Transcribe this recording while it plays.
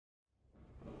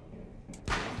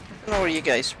I don't know where you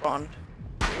guys spawned.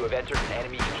 You have entered an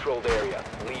enemy-controlled area.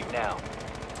 Leave now.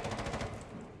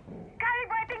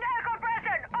 Calibrating air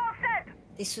compression. All set.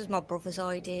 This was my brother's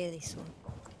idea, this one.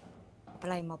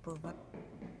 Blame my brother.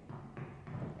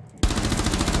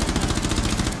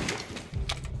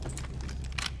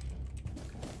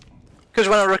 Because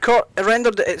when I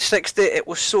rendered it at 60, it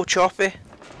was so choppy.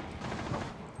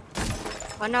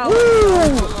 I know, I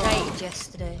was updated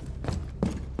yesterday.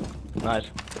 Nice.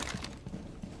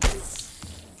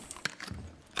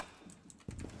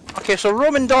 Okay, so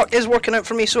Roman Dock is working out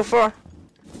for me so far.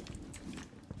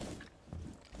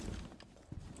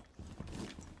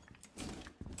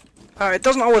 It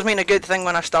doesn't always mean a good thing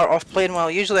when I start off playing well.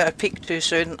 Usually I peak too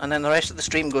soon and then the rest of the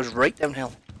stream goes right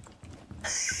downhill.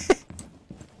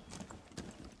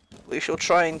 We shall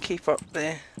try and keep up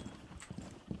the...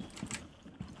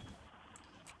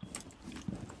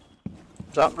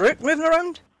 Is that Rook moving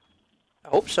around? I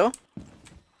hope so.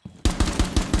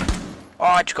 Oh,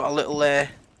 I just got a little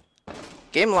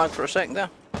game lag for a second there.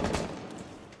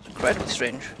 It's incredibly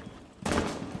strange.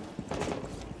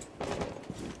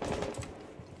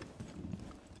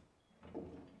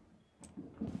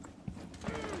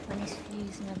 When his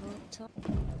fuse never up top.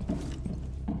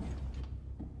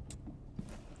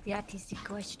 That is the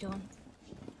question.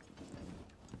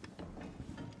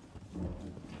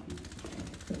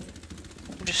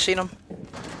 I've just seen him.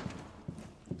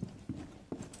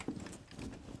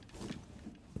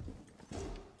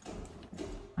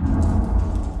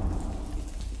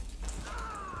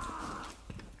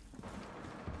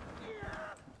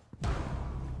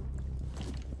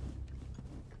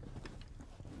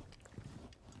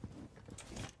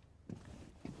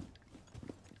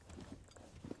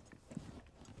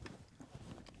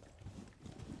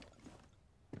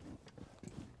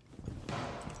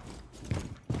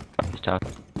 Start.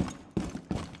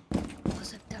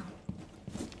 Was it down?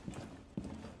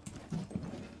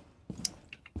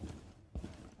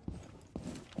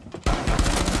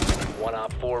 One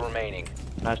op 4 remaining.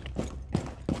 Nice.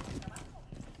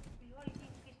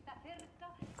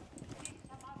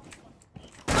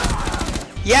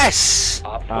 Yes!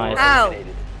 Op 4 Nice. Ow.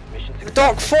 eliminated. Mission The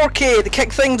success. Dock 4K to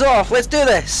kick things off. Let's do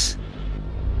this.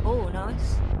 Oh,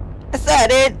 nice. Is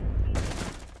that it?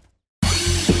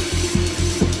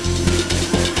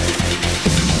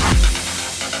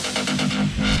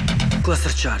 Cluster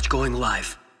charge going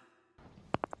live.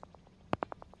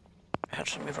 I heard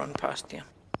somebody run past you.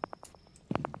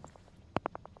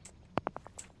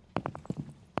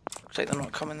 Looks like they're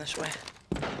not coming this way.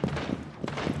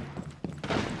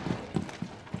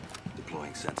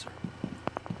 Deploying sensor.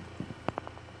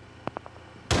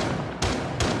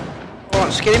 Oh,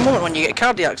 it's a scary moment when you get a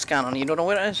cardiac scan on and you don't know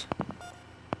where it is.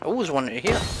 I always wanted to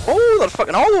hear. Oh, they're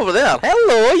fucking all over there.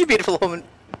 Hello, you beautiful woman.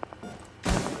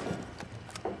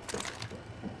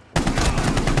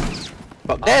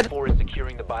 But Op dead. 4 is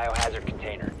securing the biohazard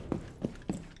container.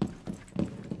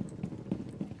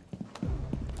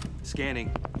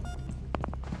 Scanning.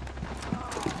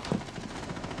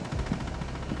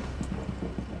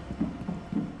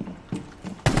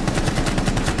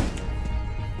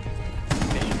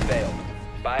 Mission failed.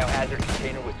 Biohazard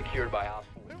container was secured by Op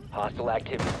 4. Hostile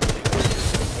activity.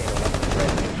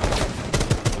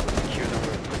 Secure the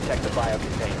room. Protect the bio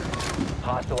container.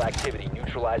 Hostile activity.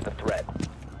 Neutralize the threat.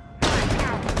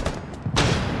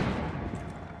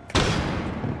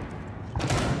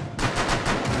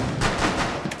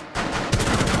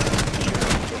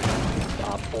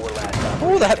 Op 4 last operator.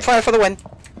 Oh, the hip fire for the win.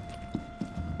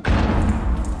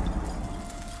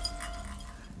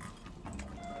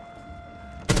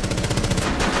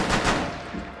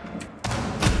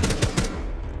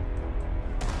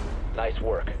 Nice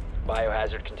work.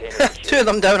 Biohazard container secured. Two of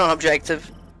them down on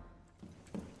objective.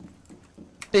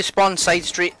 They spawn side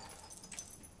street.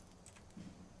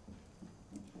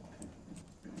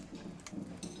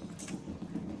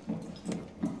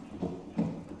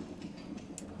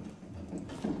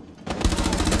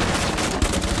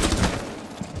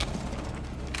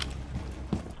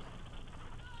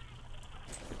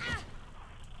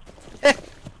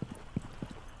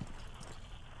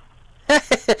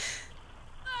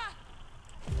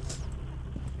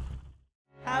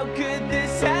 How could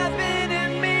this happen to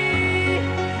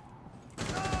me?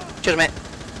 Cheers, mate.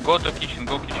 Go to kitchen,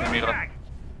 mirror.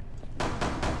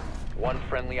 One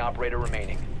friendly operator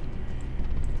remaining.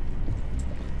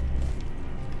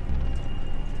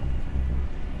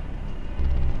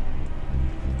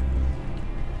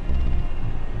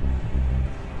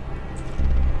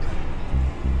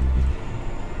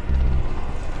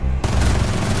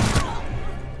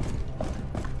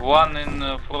 One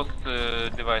in first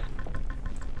device.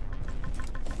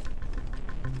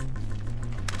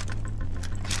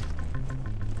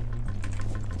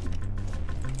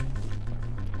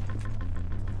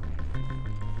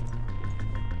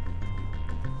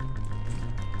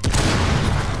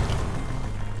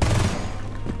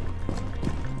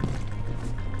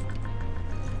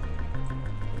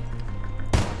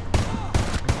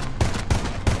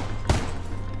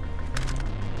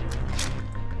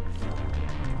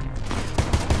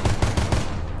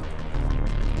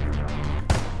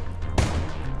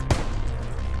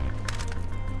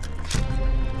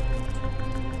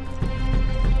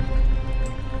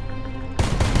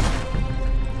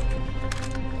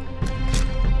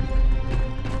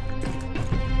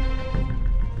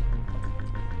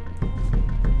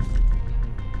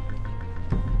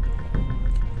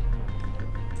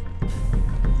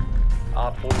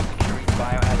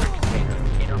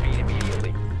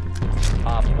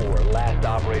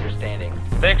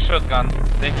 shotgun.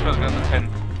 Take shotgun and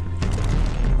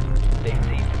They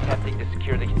ceased attempting to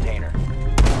secure the container.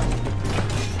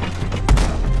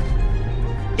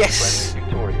 Yes! Friendly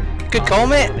victorious. Good call,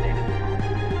 mate. Eliminated.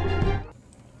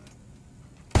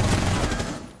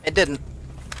 It didn't.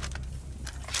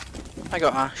 I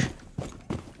got Ash.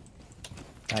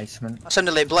 Nice, man. That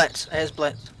sounded like Blitz. It is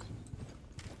Blitz.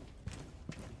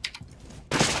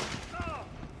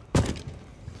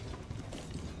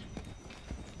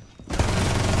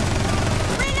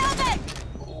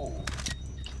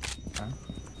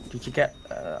 Did you get?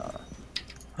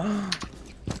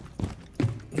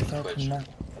 It's open now.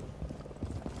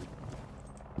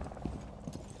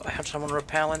 I heard someone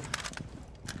repelling.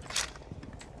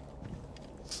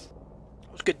 It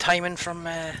was good timing from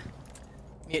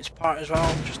Mute's part as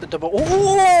well. Just the double.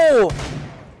 Oh!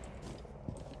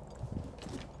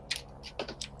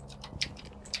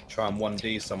 Try and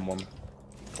 1D someone.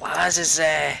 Laz is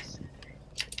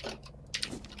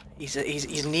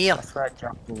he's near. That's where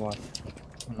Jackal was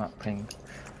on that ping.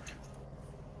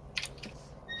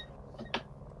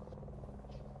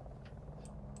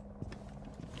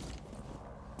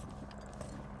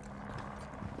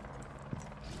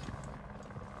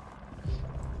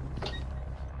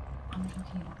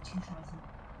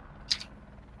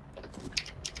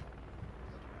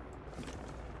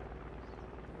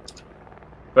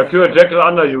 Secure Jackal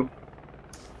under you.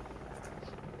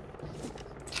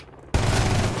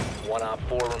 1 op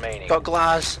 4 remaining. Got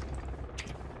glass.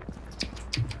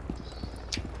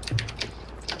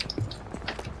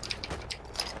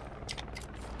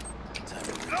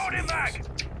 Loading back!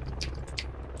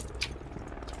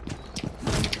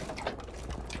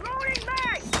 Loading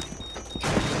back!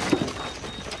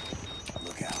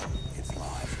 Look out, it's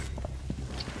live.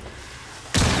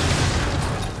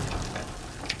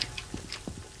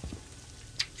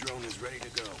 Drone is ready to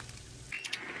go.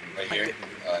 Right here.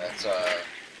 That's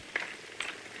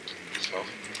smoke.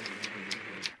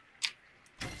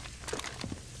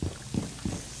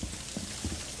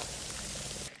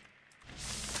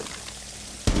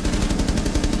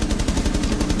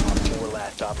 Op 4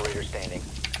 last operator standing.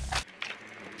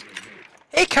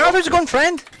 Hey, Carl, how's it going,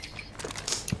 friend?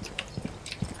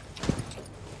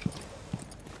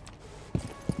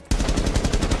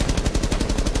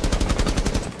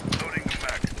 Loading them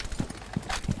back.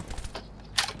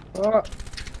 Oh,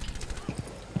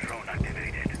 Drone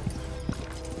activated.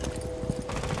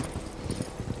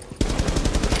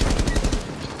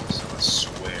 I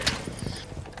swear.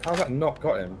 How's that not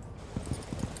got him?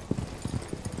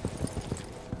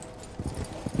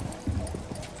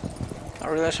 I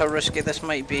realise how risky this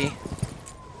might be.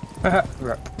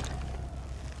 right.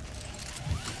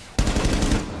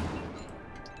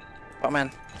 But I'm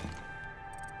in.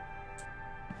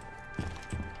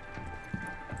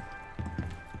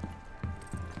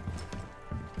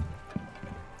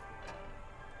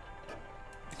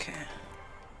 Okay.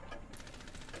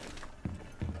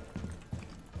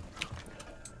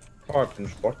 Oh, I've been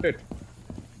spotted.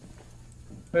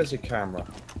 Where's the camera?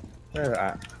 Where's it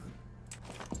at?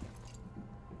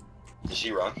 Did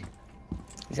she run?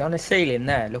 He's on the ceiling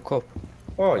there. Look up.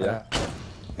 Oh yeah.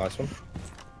 Nice one.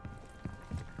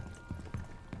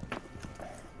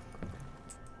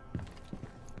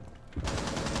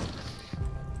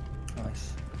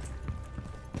 Nice.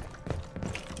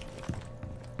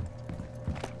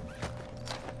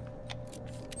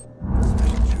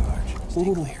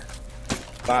 Ooh.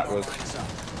 That was.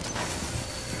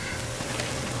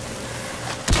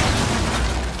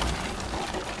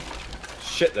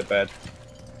 Shit the bed.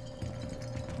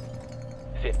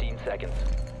 15 seconds.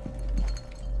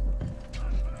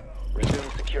 Resume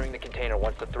securing the container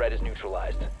once the threat is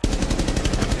neutralized.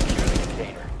 Secure the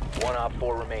container. 1 op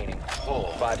 4 remaining.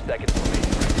 5 seconds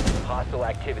remaining. Hostile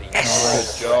activity.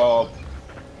 Yes. Good job.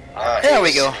 There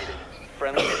we go.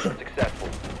 Friendly mission successful.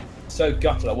 So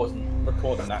gutted I wasn't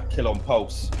recording that kill on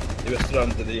pulse. He was still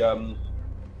under the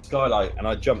skylight and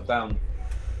I jumped down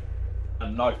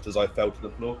and knifed as I fell to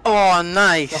the floor. Oh,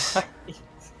 nice.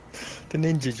 The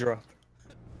ninja drop.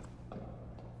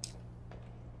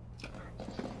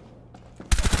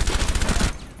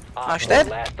 Ash Op dead?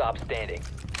 4 last stop standing.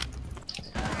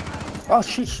 Oh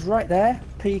shit, she's right there,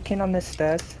 peeking on the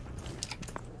stairs.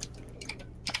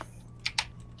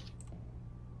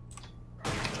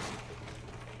 I'm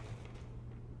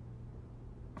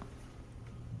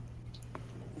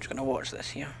just gonna watch this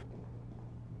here.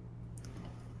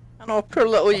 I know, poor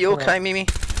little yokai Mimi.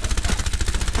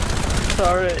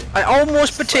 Sorry. I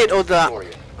almost potatoed that.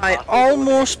 I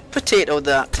almost potatoed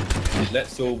that.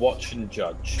 Let's all watch and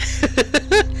judge.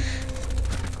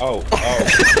 Oh,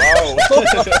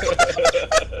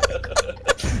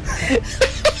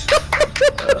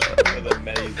 That's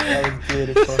amazing. That was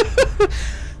beautiful.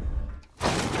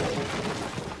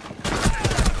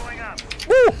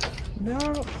 Woo! No.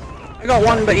 I got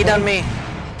one, but he done me.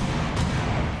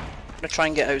 I'm gonna try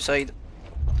and get outside.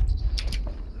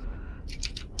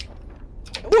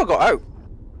 Oh, I got out.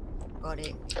 Got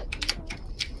it.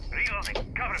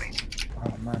 Reloading. Cover me.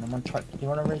 Oh man, I'm on track. Do you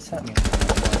want to reset me?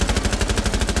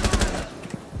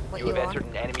 What You have on? entered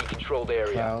an enemy-controlled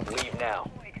area. Wow. Leave now.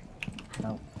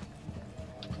 No.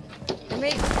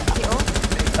 Mate, pick it up.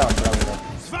 Start blowing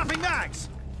up. Swapping mags.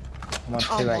 I'm on 2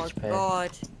 Oh my HP.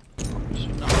 god.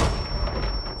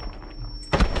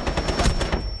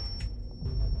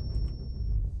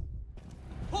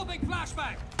 Popping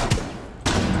flashback.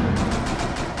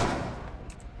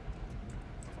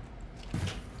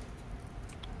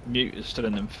 Mute is still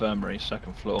in the infirmary,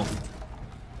 2nd floor.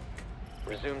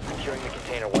 Resume securing the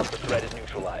container once the threat is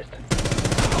neutralized.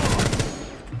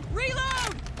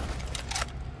 Reload.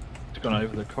 It's gone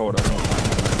over the corridor.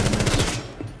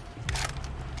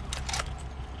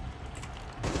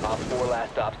 Op 4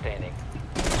 last stop standing.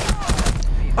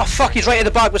 Oh fuck, he's right at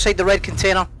the back beside the red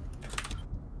container.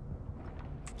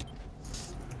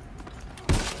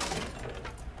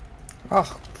 Oh,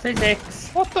 physics.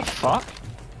 What the fuck?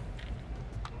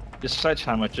 This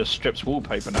sledgehammer just strips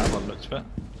wallpaper now by the looks of it.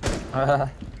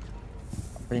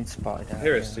 I've been spotted out.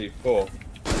 Here is C4.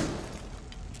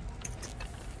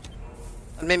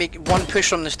 And maybe one push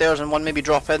from the stairs and one maybe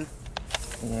drop in.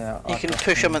 Yeah. You can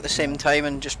push him at the same time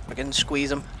and just fucking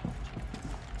squeeze him.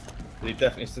 He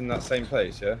definitely still in that same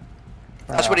place, yeah?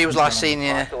 That's what he was last seen,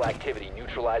 yeah. Hostile activity.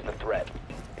 Neutralize the threat.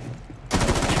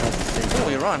 Oh,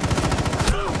 you run.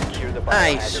 Secure the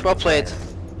Nice, biohazard well played.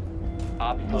 container.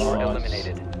 Op 4 Nice.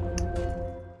 eliminated.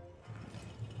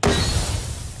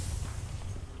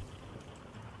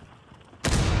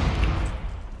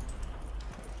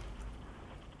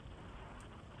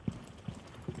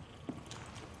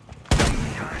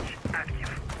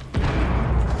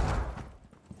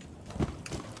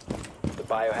 The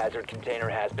biohazard container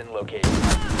has been located.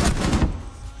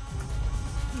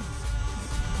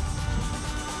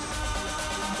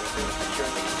 Resume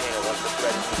securing the container once the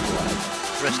threat is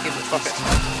neutralized. Risky, but fuck it.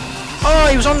 Oh,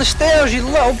 he was on the stairs, you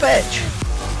little bitch!